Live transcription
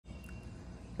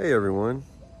Hey everyone,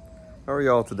 how are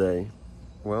y'all today?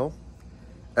 Well,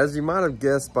 as you might have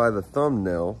guessed by the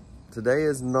thumbnail, today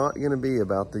is not going to be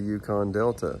about the Yukon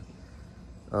Delta.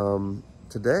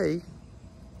 Today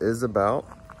is about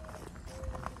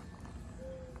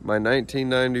my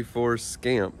 1994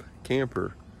 Scamp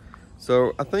camper.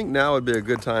 So I think now would be a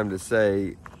good time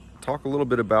to talk a little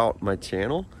bit about my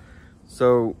channel.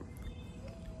 So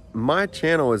my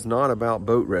channel is not about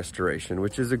boat restoration,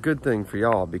 which is a good thing for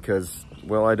y'all because,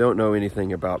 well, I don't know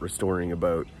anything about restoring a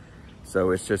boat.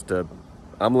 So it's just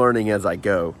I'm learning as I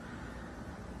go.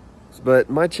 But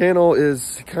my channel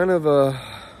is kind of a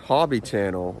hobby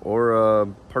channel or a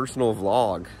personal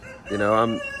vlog. You know,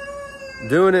 I'm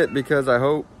doing it because I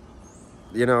hope,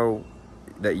 you know,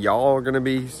 that y'all are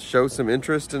gonna show some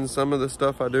interest in some of the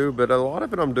stuff I do, but a lot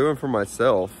of it I'm doing for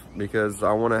myself because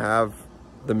I wanna have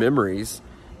the memories,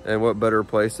 and what better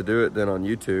place to do it than on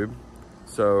YouTube.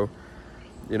 So,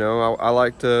 you know, I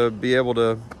like to be able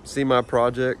to see my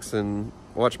projects and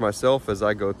watch myself as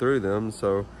I go through them.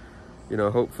 So, you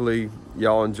know, hopefully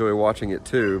y'all enjoy watching it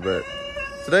too. But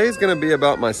today is gonna be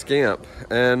about my Scamp,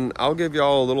 and I'll give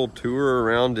y'all a little tour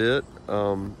around it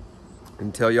and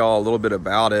tell y'all a little bit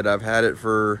about it. I've had it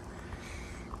for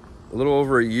a little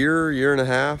over a year and a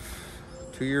half,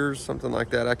 2 years, something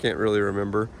like that. I can't really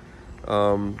remember.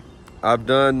 I've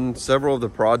done several of the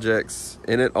projects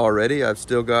in it already. I've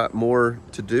still got more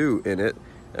to do in it,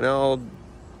 and I'll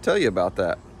tell you about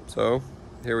that. So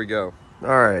here we go.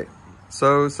 All right,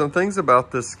 so some things about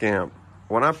this Scamp.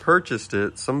 When I purchased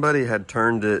it, somebody had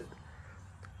turned it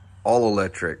all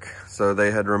electric. So they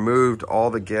had removed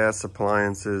all the gas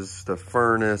appliances, the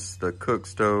furnace, the cook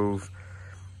stove,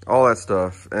 all that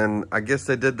stuff. And I guess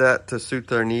they did that to suit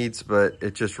their needs, but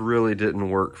it just really didn't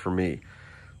work for me.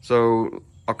 So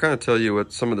I'll kind of tell you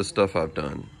what some of the stuff I've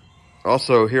done.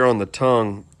 Also, here on the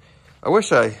tongue, I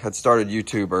wish I had started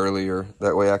YouTube earlier.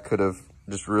 That way I could have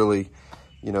just really,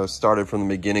 you know, started from the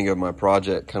beginning of my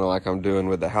project, kind of like I'm doing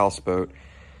with the houseboat.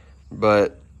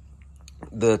 But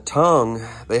the tongue,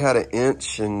 they had an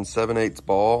 1 7/8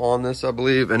 ball on this, I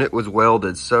believe, and it was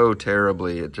welded so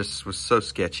terribly. It just was so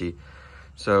sketchy.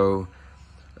 So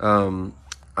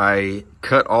I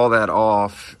cut all that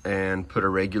off and put a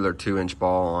regular 2-inch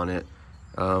ball on it.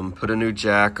 Put a new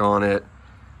jack on it,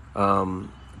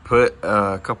 put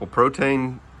a couple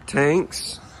propane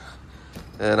tanks,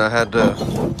 and I had to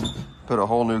put a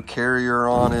whole new carrier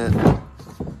on it,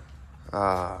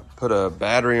 put a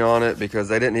battery on it because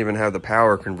they didn't even have the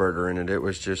power converter in it. It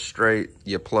was just straight,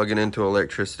 you plug it into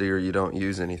electricity or you don't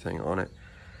use anything on it.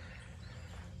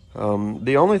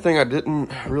 The only thing I didn't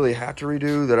really have to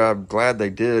redo that I'm glad they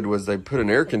did was they put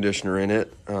an air conditioner in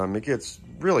it. It gets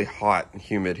really hot and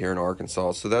humid here in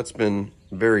Arkansas, so that's been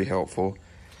very helpful.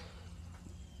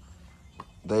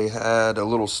 They had a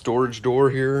little storage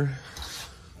door here,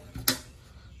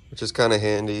 which is kind of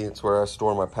handy. It's where I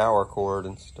store my power cord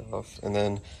and stuff. And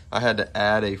then I had to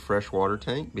add a freshwater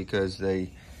tank because they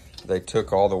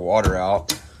took all the water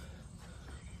out.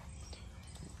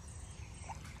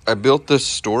 I built this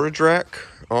storage rack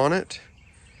on it.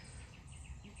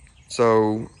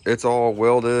 So it's all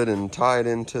welded and tied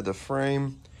into the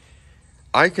frame.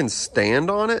 I can stand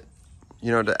on it,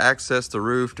 you know, to access the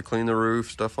roof, to clean the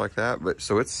roof, stuff like that. But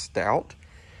so it's stout,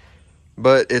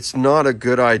 but it's not a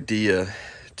good idea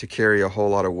to carry a whole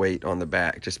lot of weight on the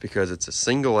back just because it's a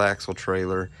single axle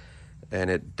trailer and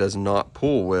it does not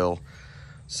pull well.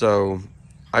 So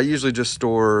I usually just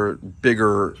store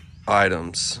bigger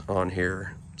items on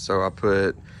here. So I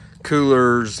put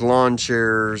coolers, lawn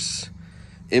chairs,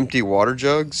 empty water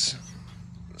jugs.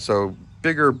 So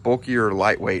bigger, bulkier,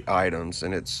 lightweight items,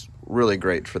 and it's really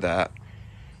great for that.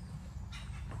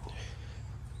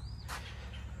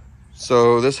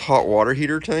 So this hot water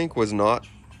heater tank was not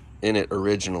in it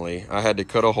originally. I had to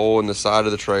cut a hole in the side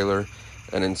of the trailer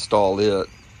and install it.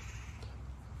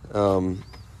 I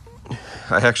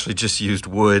actually just used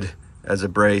wood as a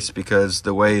brace because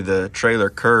the way the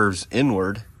trailer curves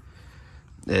inward,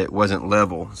 it wasn't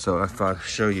level. So if I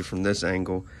show you from this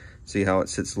angle, see how it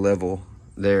sits level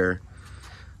there.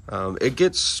 It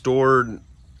gets stored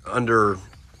out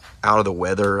of the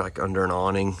weather, like under an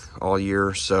awning all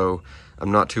year. So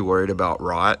I'm not too worried about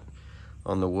rot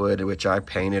on the wood, which I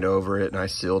painted over it and I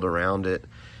sealed around it.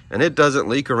 And it doesn't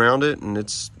leak around it, and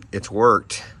it's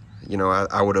worked. You know,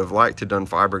 I would have liked to done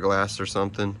fiberglass or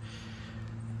something,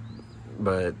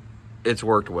 but it's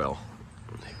worked well.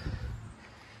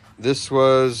 This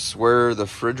was where the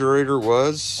refrigerator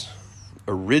was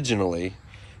originally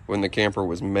when the camper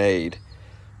was made.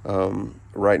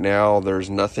 Right now, there's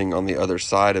nothing on the other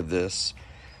side of these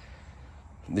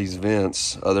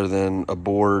vents other than a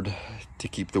board to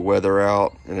keep the weather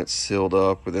out, and it's sealed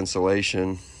up with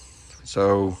insulation.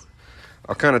 So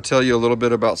I'll kind of tell you a little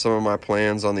bit about some of my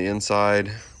plans on the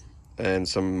inside and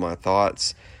some of my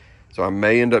thoughts. So I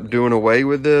may end up doing away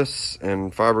with this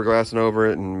and fiberglassing over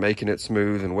it and making it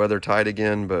smooth and weather tight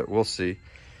again, but we'll see.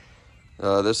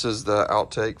 This is the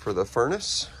outtake for the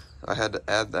furnace. I had to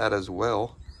add that as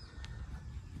well.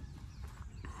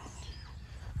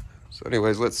 So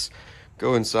anyways, let's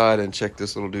go inside and check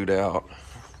this little dude out.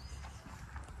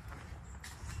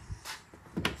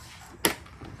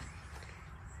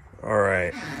 All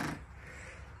right.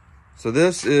 So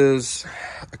this is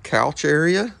a couch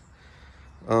area.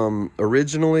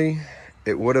 Originally,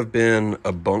 it would have been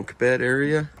a bunk bed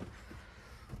area.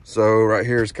 So right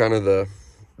here is kind of the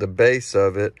base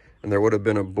of it, and there would have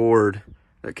been a board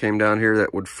that came down here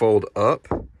that would fold up,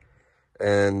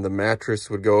 and the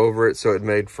mattress would go over it, so it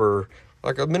made for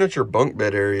like a miniature bunk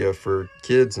bed area for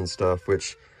kids and stuff,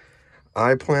 which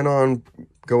I plan on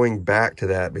going back to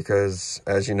that because,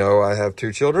 as you know, I have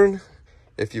 2 children,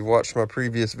 if you've watched my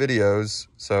previous videos,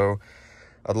 so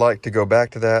I'd like to go back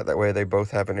to that. That way they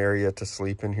both have an area to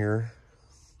sleep in here.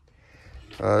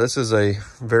 This is a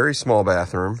very small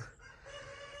bathroom.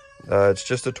 It's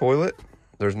just a toilet.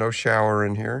 There's no shower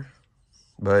in here,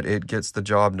 but it gets the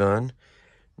job done.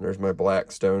 There's my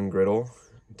black stone griddle.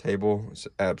 Table is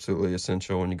absolutely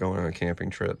essential when you're going on camping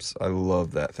trips. I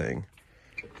love that thing.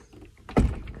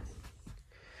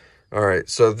 All right,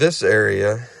 so this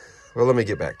area, well, let me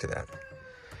get back to that.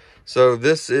 So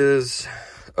this is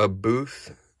a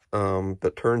booth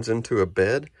that turns into a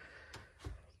bed.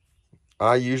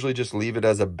 I usually just leave it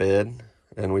as a bed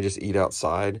and we just eat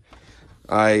outside.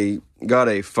 I got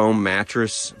a foam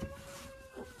mattress,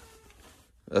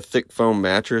 a thick foam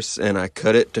mattress, and I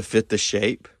cut it to fit the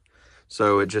shape.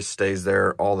 So it just stays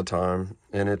there all the time.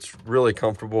 And it's really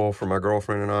comfortable for my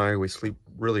girlfriend and I. We sleep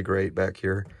really great back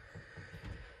here.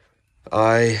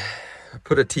 I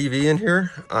put a TV in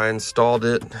here. I installed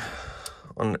it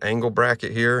on an angle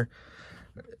bracket here.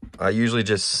 I usually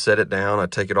just set it down. I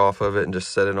take it off of it and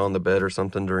just set it on the bed or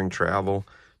something during travel.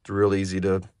 It's real easy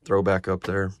to throw back up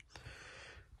there.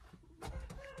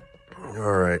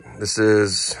 All right, this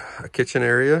is a kitchen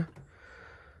area.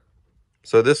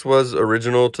 So this was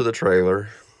original to the trailer.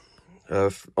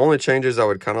 Only changes I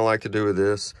would kind of like to do with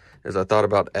this is I thought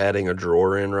about adding a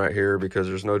drawer in right here because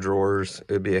there's no drawers.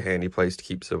 It'd be a handy place to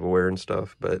keep silverware and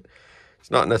stuff, but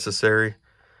it's not necessary.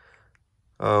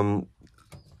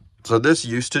 So this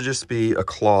used to just be a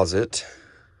closet.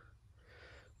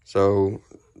 So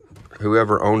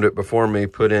whoever owned it before me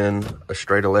put in a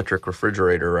straight electric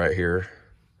refrigerator right here,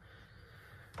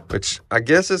 which I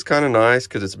guess is kind of nice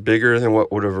because it's bigger than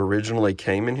what would have originally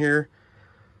came in here.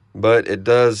 But it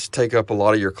does take up a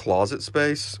lot of your closet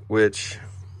space, which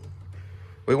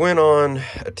we went on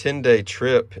a 10-day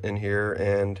trip in here,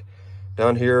 and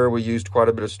down here we used quite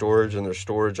a bit of storage, and there's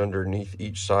storage underneath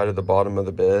each side of the bottom of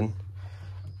the bed.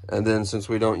 And then since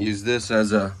we don't use this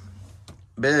as a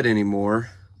bed anymore,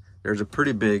 there's a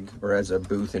pretty big, or as a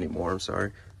booth anymore, I'm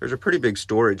sorry, there's a pretty big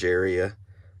storage area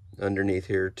underneath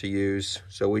here to use.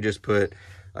 So we just put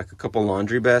like a couple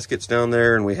laundry baskets down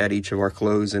there, and we had each of our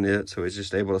clothes in it, so it's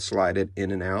just able to slide it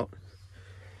in and out.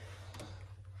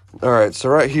 All right, so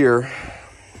right here,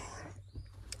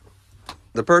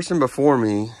 the person before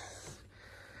me,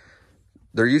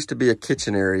 there used to be a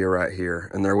kitchen area right here,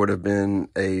 and there would have been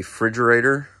a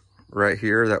refrigerator right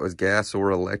here that was gas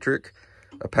or electric,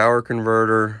 a power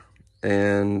converter,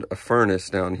 and a furnace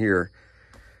down here.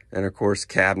 And of course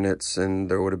cabinets,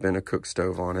 and there would have been a cook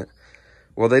stove on it.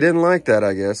 Well, they didn't like that,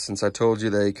 I guess, since I told you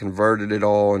they converted it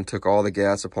all and took all the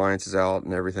gas appliances out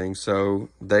and everything. So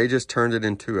they just turned it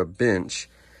into a bench.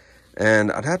 And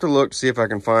I'd have to look to see if I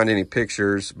can find any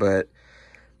pictures, but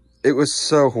it was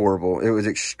so horrible. It was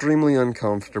extremely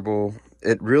uncomfortable.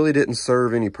 It really didn't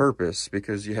serve any purpose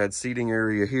because you had seating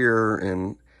area here,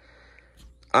 and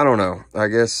I don't know. I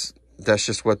guess that's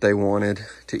just what they wanted,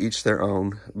 to each their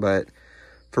own. But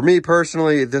for me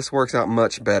personally, this works out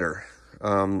much better.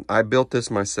 I built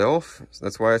this myself.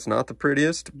 That's why it's not the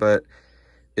prettiest, but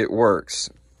it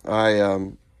works. I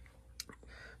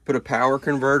put a power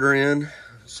converter in,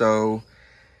 so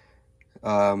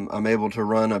I'm able to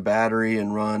run a battery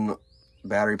and run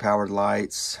battery powered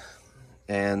lights.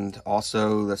 And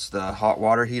also that's the hot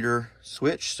water heater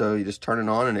switch. So you just turn it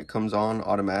on and it comes on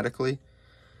automatically.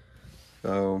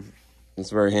 So it's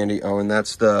very handy. Oh, and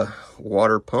that's the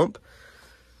water pump,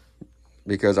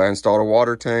 because I installed a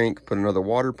water tank, put another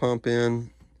water pump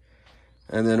in.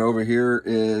 And then over here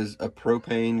is a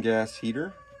propane gas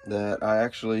heater that I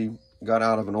actually got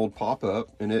out of an old pop-up,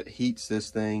 and it heats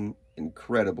this thing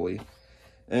incredibly.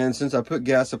 And since I put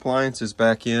gas appliances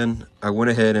back in, I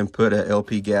went ahead and put a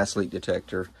LP gas leak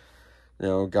detector. You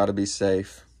know, gotta be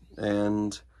safe.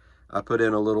 And I put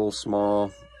in a little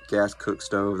small gas cook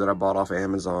stove that I bought off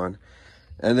Amazon.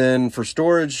 And then for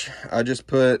storage, I just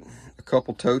put a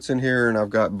couple totes in here, and I've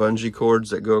got bungee cords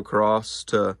that go across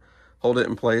to hold it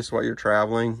in place while you're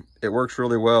traveling. It works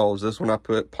really well. Is this one I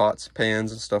put pots,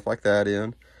 pans, and stuff like that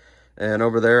in. And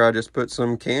over there, I just put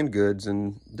some canned goods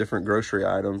and different grocery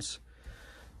items.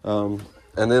 And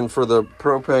then for the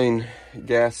propane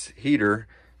gas heater,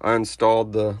 I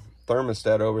installed the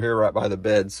thermostat over here right by the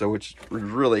bed, so which is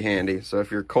really handy. So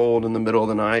if you're cold in the middle of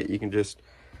the night, you can just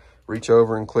reach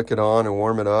over and click it on and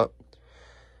warm it up.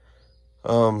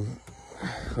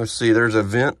 Let's see, there's a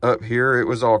vent up here. It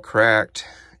was all cracked,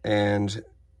 and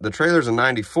the trailer's a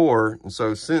 94, and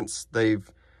so since they've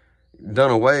done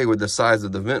away with the size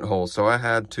of the vent hole, so I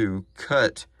had to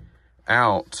cut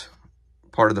out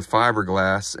part of the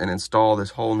fiberglass and install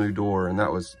this whole new door, and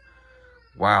that was,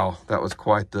 wow, that was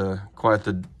quite the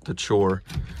chore.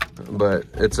 But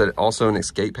it's also an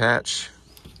escape hatch.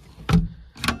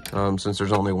 Since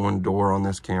there's only one door on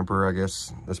this camper, I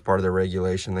guess that's part of the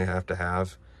regulation they have to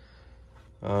have.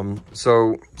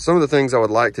 So some of the things I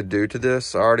would like to do to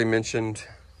this, I already mentioned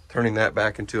turning that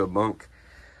back into a bunk,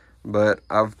 but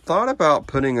I've thought about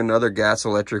putting another gas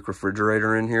electric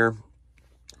refrigerator in here,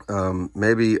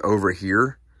 maybe over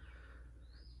here,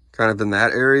 kind of in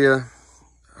that area,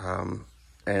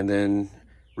 and then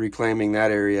reclaiming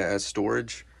that area as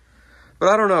storage. But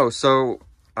I don't know. So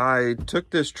I took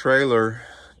this trailer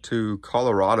to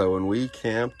Colorado, and we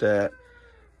camped at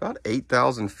about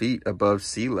 8,000 feet above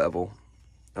sea level.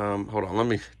 Hold on, let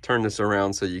me turn this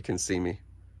around so you can see me.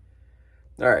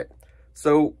 All right,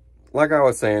 so like I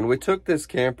was saying, we took this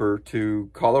camper to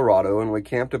Colorado, and we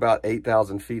camped about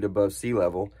 8,000 feet above sea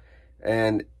level,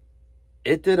 and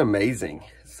it did amazing.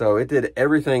 So it did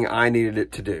everything I needed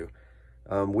it to do.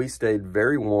 We stayed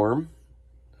very warm,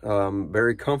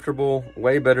 very comfortable,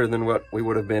 way better than what we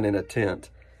would have been in a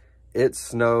tent. It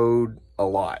snowed a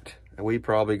lot, and we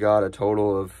probably got a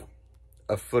total of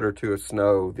a foot or two of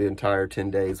snow the entire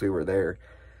 10 days we were there.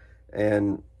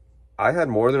 And I had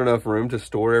more than enough room to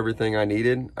store everything I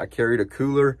needed. I carried a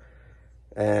cooler,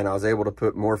 and I was able to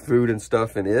put more food and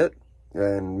stuff in it,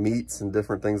 and meats and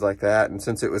different things like that. And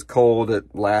since it was cold,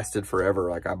 it lasted forever.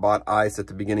 Like, I bought ice at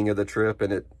the beginning of the trip,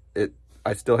 and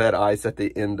I still had ice at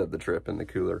the end of the trip in the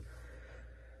cooler.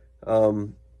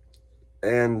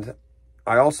 And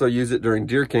I also use it during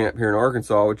deer camp here in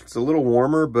Arkansas, which is a little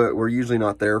warmer, but we're usually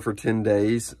not there for 10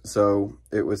 days. So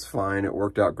it was fine. It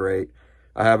worked out great.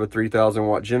 I have a 3,000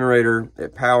 watt generator.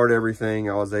 It powered everything.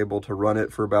 I was able to run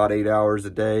it for about 8 hours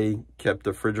a day, kept the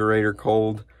refrigerator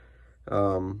cold.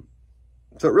 So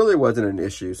it really wasn't an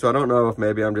issue. So I don't know if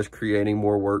maybe I'm just creating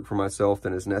more work for myself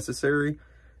than is necessary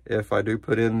if I do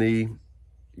put in the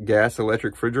gas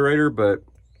electric refrigerator. But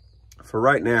for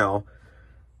right now,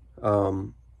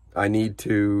 I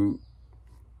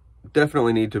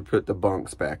definitely need to put the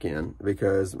bunks back in,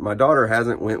 because my daughter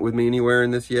hasn't went with me anywhere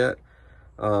in this yet.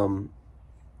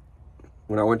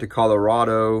 When I went to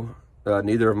Colorado,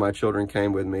 neither of my children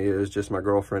came with me. It was just my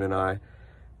girlfriend and I.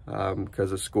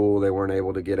 Because of school, they weren't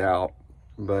able to get out.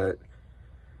 But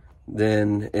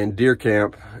then in deer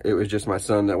camp, it was just my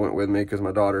son that went with me, because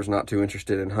my daughter's not too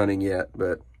interested in hunting yet,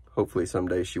 but hopefully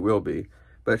someday she will be.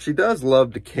 But she does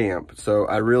love to camp, so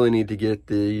I really need to get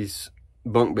these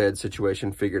bunk bed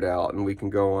situation figured out, and we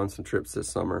can go on some trips this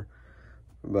summer.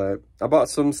 But I bought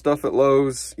some stuff at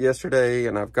Lowe's yesterday,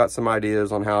 and I've got some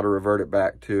ideas on how to revert it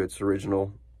back to its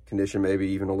original condition, maybe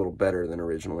even a little better than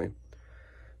originally.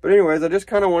 But anyways, I just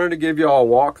kind of wanted to give you all a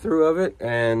walkthrough of it,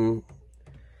 and,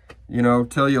 you know,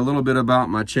 tell you a little bit about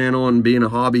my channel and being a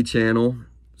hobby channel.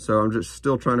 So I'm just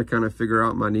still trying to kind of figure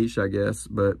out my niche, I guess.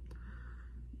 But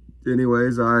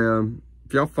anyways,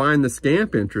 if y'all find the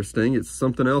Scamp interesting, it's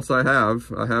something else I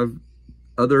have. I have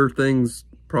other things,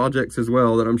 projects as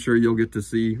well, that I'm sure you'll get to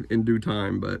see in due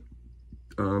time. But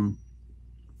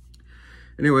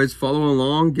anyways, follow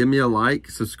along, give me a like,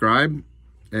 subscribe,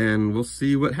 and we'll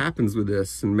see what happens with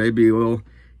this. And maybe we'll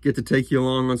get to take you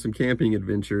along on some camping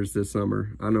adventures this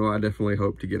summer. I know I definitely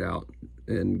hope to get out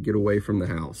and get away from the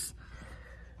house.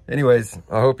 Anyways,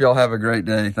 I hope y'all have a great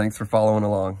day. Thanks for following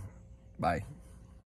along. Bye.